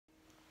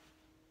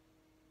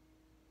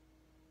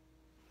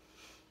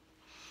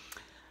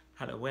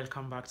Hello,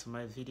 welcome back to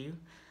my video.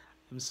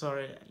 I'm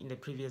sorry, in the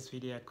previous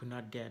video I could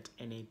not get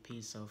any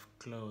piece of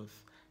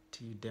cloth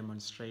to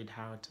demonstrate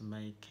how to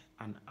make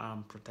an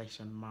arm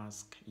protection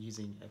mask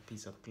using a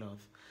piece of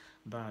cloth,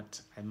 but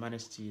I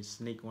managed to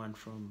sneak one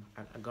from,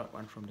 I got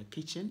one from the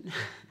kitchen.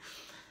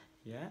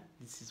 Yeah,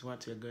 this is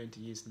what we're going to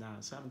use now.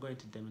 So I'm going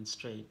to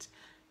demonstrate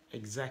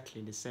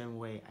exactly the same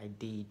way I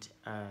did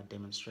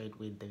demonstrate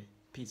with the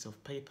piece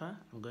of paper.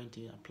 I'm going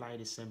to apply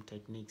the same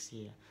techniques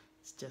here.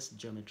 It's just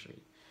geometry.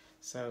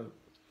 So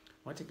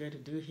what you're going to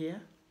do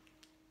here,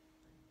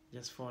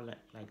 just fold it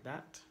like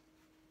that.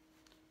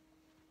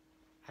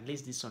 At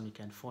least this one you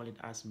can fold it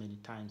as many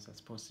times as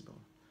possible,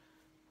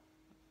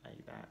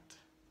 like that.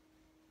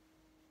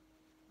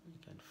 You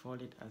can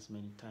fold it as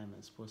many times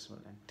as possible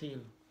until,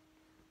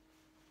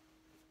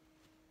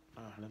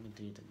 let me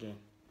do it again.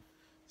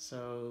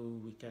 So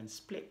we can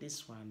split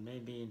this one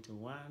maybe into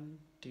 1,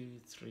 2,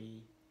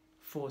 3,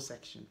 4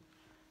 sections.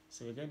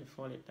 So we're going to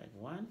fold it like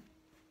 1,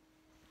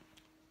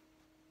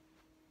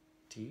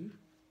 2,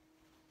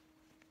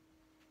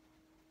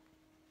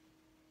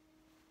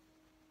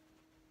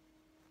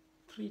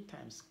 3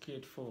 times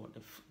skate 4.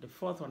 The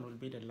fourth one will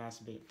be the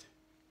last bit,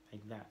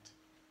 like that.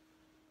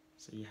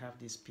 So you have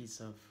this piece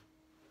of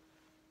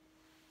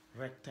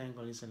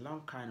rectangle. It's a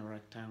long kind of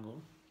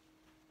rectangle.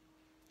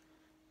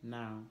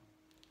 Now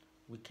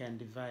we can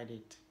divide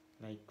it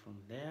like from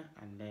there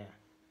and there,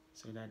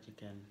 so that you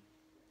can,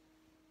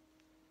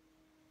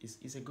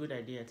 it's a good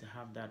idea to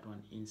have that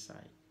one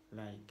inside,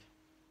 like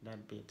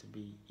that bit to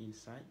be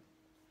inside,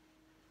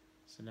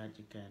 so that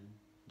you can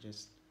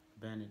just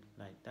bend it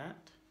like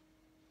that.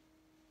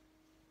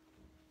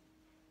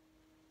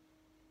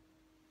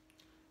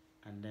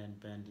 And then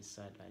bend this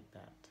side like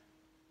that.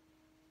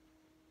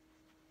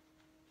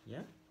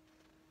 Yeah,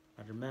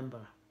 but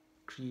remember,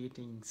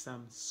 creating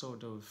some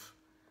sort of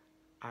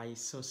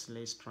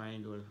isosceles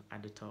triangle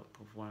at the top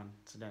of one,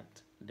 so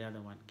that the other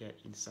one get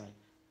inside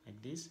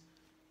like this.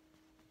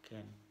 You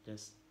can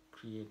just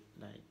create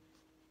like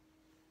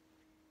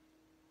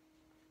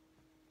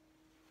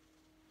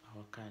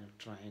our kind of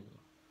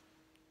triangle,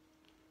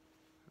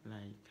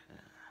 like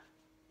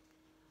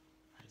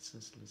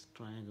isosceles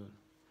triangle,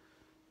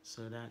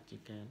 so that you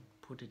can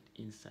put it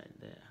inside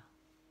there,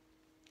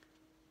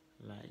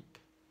 like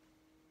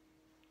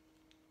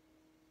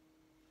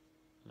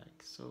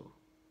so.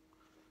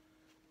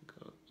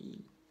 Go in,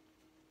 you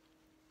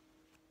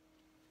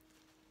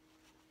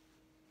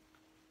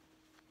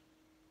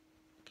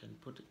can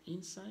put it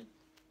inside,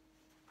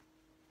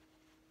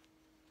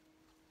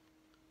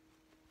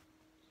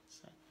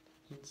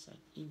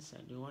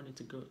 inside. You want it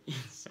to go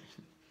inside.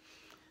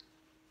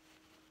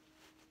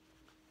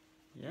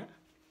 Yeah,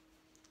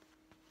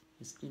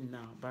 it's in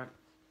now. But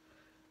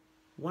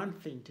one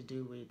thing to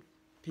do with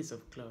piece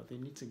of cloth, you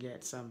need to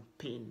get some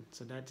pin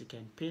so that you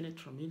can pin it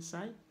from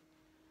inside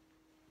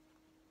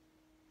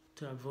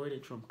to avoid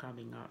it from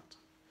coming out.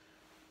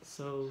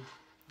 So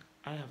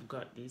I have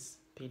got this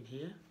pin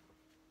here.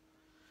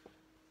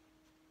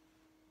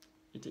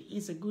 It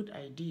is a good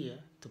idea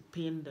to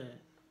pin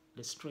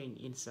the string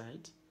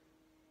inside,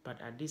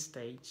 but at this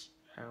stage,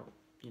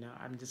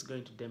 I'm just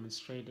going to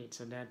demonstrate it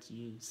so that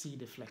you see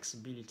the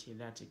flexibility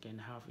that you can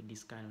have with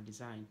this kind of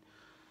design.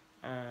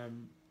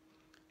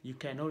 You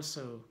can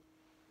also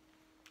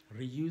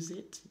reuse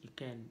it. You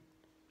can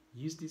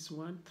use this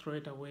one, throw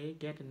it away,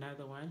 get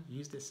another one,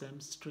 use the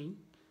same string,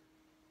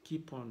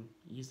 keep on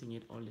using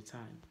it all the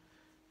time.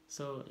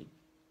 So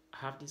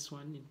have this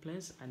one in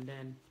place, and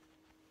then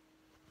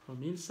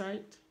from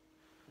inside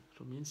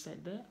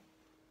there,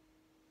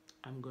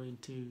 I'm going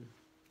to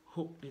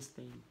hook this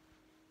thing.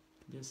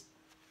 Just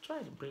try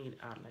to bring it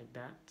out like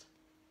that,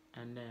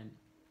 and then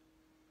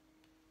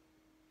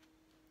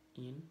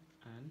in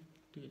and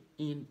do it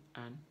in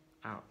and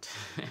out.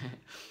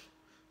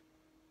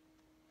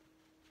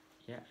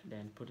 Yeah,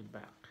 then put it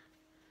back,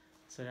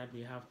 so that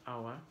we have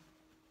our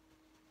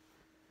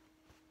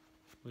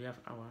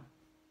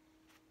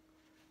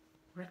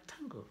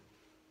rectangle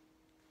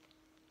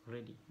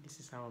ready. This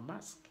is our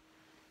mask.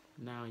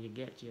 Now you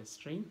get your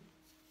string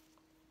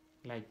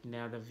like in the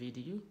other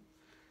video,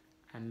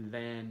 and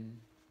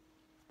then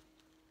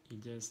you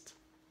just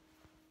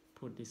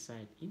put this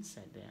side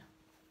inside there.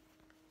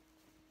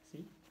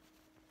 See,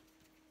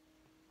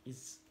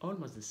 it's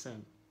almost the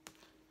same.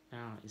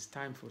 Now it's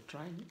time for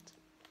trying it.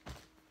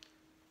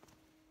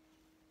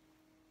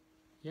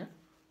 Yeah,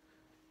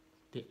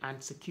 the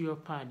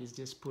unsecure part is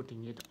just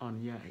putting it on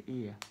your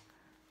ear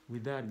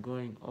without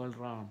going all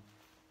round,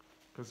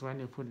 because when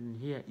you put it in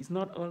here, it's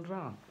not all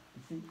round.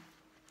 You see,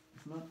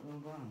 it's not all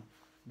round.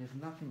 There's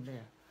nothing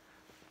there.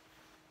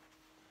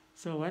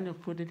 So when you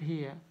put it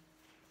here,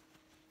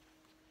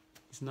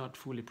 it's not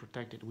fully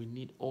protected. We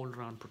need all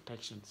round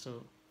protection.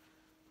 So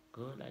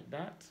go like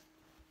that.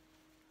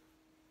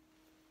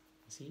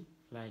 See,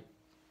 like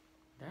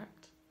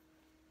that.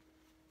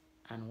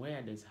 And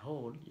where there's a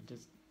hole,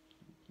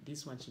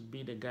 this one should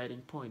be the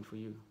guiding point for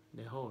you,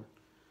 the hole.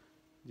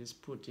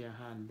 Just put your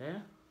hand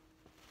there,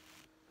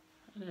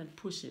 and then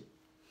push it,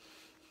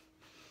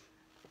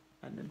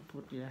 and then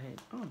put your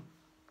head on.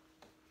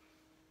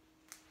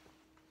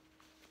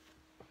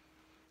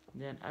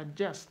 then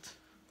adjust.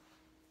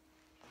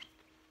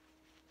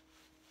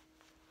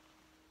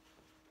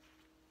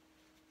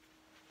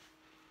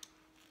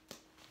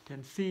 You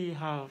can see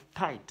how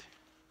tight.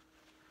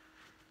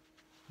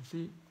 You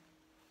see?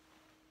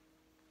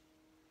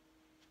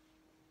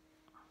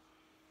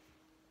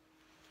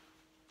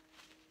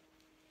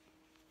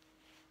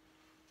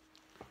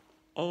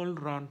 All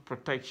round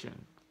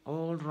protection,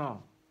 all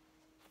round.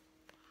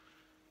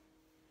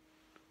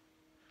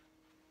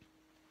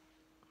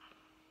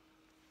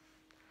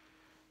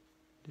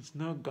 There's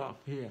no gap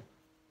here.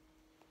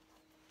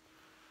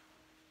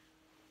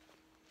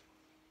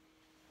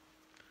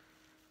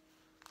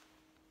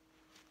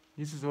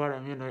 This is what I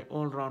mean by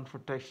all round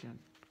protection.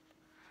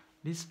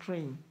 This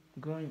string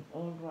going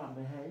all around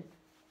the head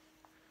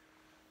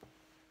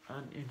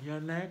and in your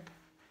neck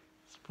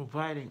is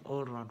providing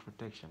all round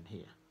protection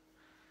here.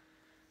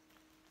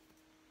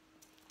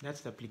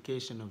 That's the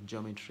application of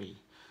geometry.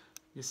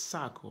 This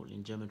circle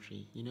in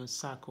geometry, you know,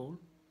 circle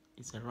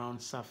is a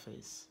round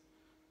surface,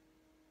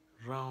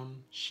 round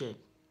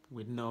shape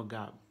with no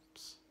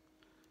gaps.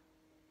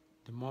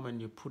 The moment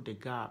you put the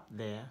gap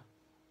there,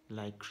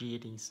 like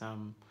creating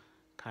some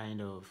kind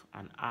of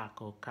an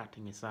arc or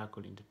cutting a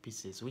circle into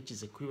pieces, which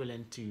is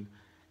equivalent to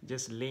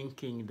just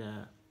linking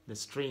the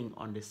string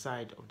on the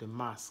side of the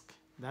mask,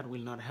 that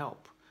will not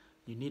help.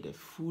 You need a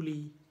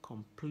fully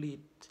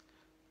complete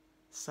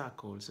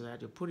circle so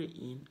that you put it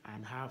in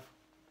and have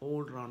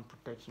all round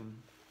protection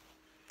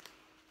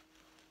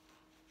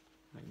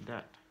like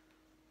that.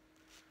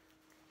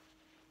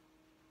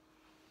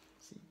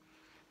 See,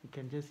 you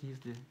can just use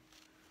the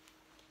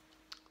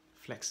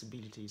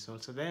flexibility. It's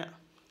also there.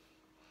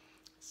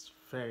 It's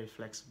very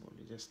flexible.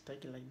 You just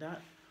take it like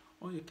that,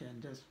 or you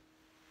can just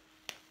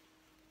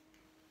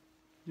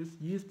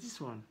use this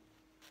one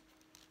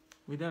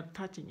without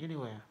touching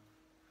anywhere,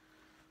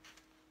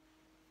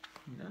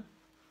 you know,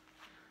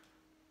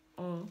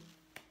 or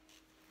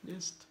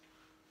just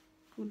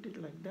put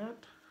it like that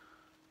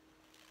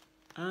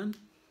and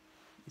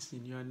it's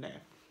in your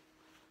neck.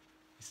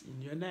 It's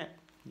in your neck.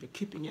 You're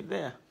keeping it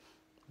there,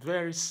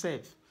 very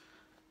safe.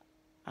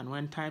 And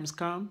when times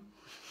come,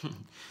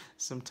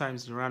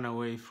 sometimes you run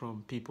away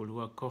from people who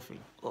are coughing.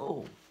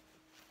 Oh.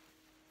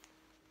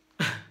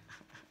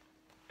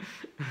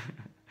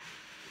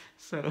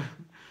 So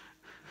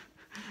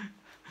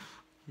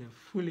you're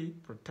fully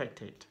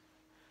protected.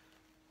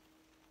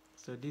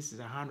 So this is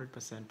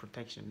 100%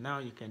 protection. Now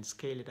you can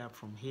scale it up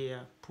from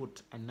here,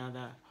 put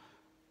another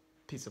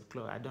piece of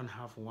cloth. I don't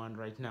have one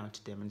right now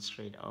to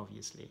demonstrate,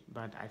 obviously,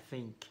 but I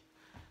think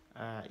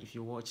if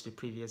you watch the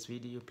previous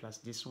video plus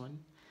this one,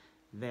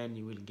 then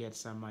you will get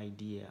some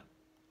idea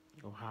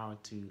of how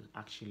to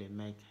actually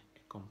make a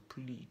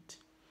complete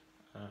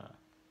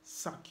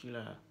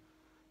circular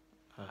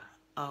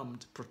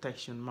armed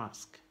protection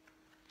mask.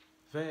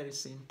 Very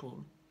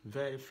simple,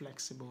 very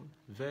flexible,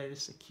 very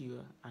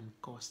secure, and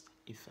cost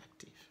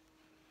effective.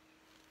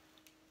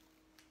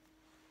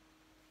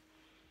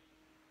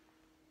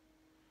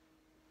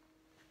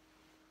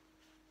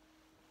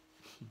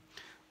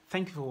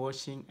 Thank you for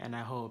watching, and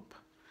I hope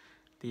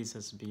this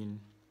has been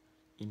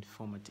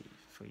informative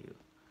for you.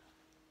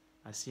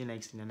 I'll see you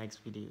next in the next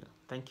video.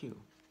 Thank you.